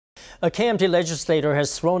A KMT legislator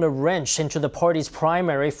has thrown a wrench into the party's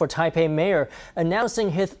primary for Taipei mayor,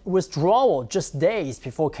 announcing his withdrawal just days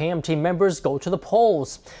before KMT members go to the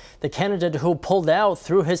polls. The candidate who pulled out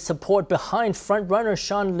threw his support behind frontrunner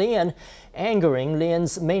Sean Lien, angering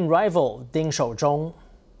Lien's main rival, Ting Shou-chung.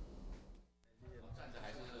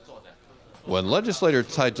 When Legislator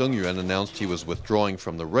Tsai Cheng-yuan announced he was withdrawing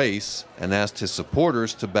from the race and asked his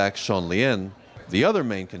supporters to back Sean Lien, the other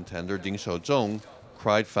main contender, Ting Shou-chung,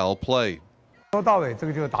 cried foul play.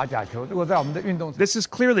 This is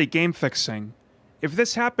clearly game fixing. If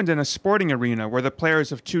this happened in a sporting arena where the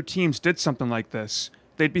players of two teams did something like this,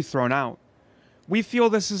 they'd be thrown out. We feel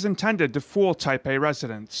this is intended to fool Taipei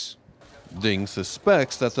residents. Ting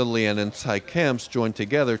suspects that the Lien and Tsai camps joined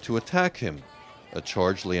together to attack him, a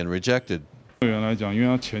charge Lien rejected.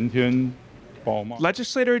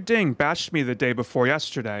 Legislator Ting bashed me the day before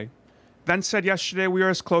yesterday, then said yesterday we are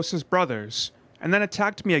as close as brothers, and then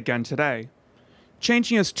attacked me again today.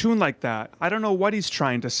 Changing his tune like that, I don't know what he's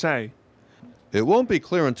trying to say. It won't be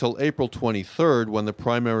clear until April 23rd, when the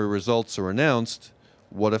primary results are announced,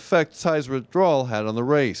 what effect Tsai's withdrawal had on the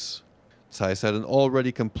race. Tsai said an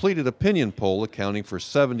already completed opinion poll accounting for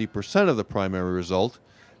 70% of the primary result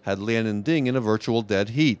had Lien and Ting in a virtual dead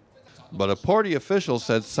heat. But a party official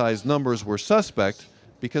said Tsai's numbers were suspect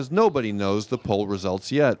because nobody knows the poll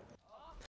results yet.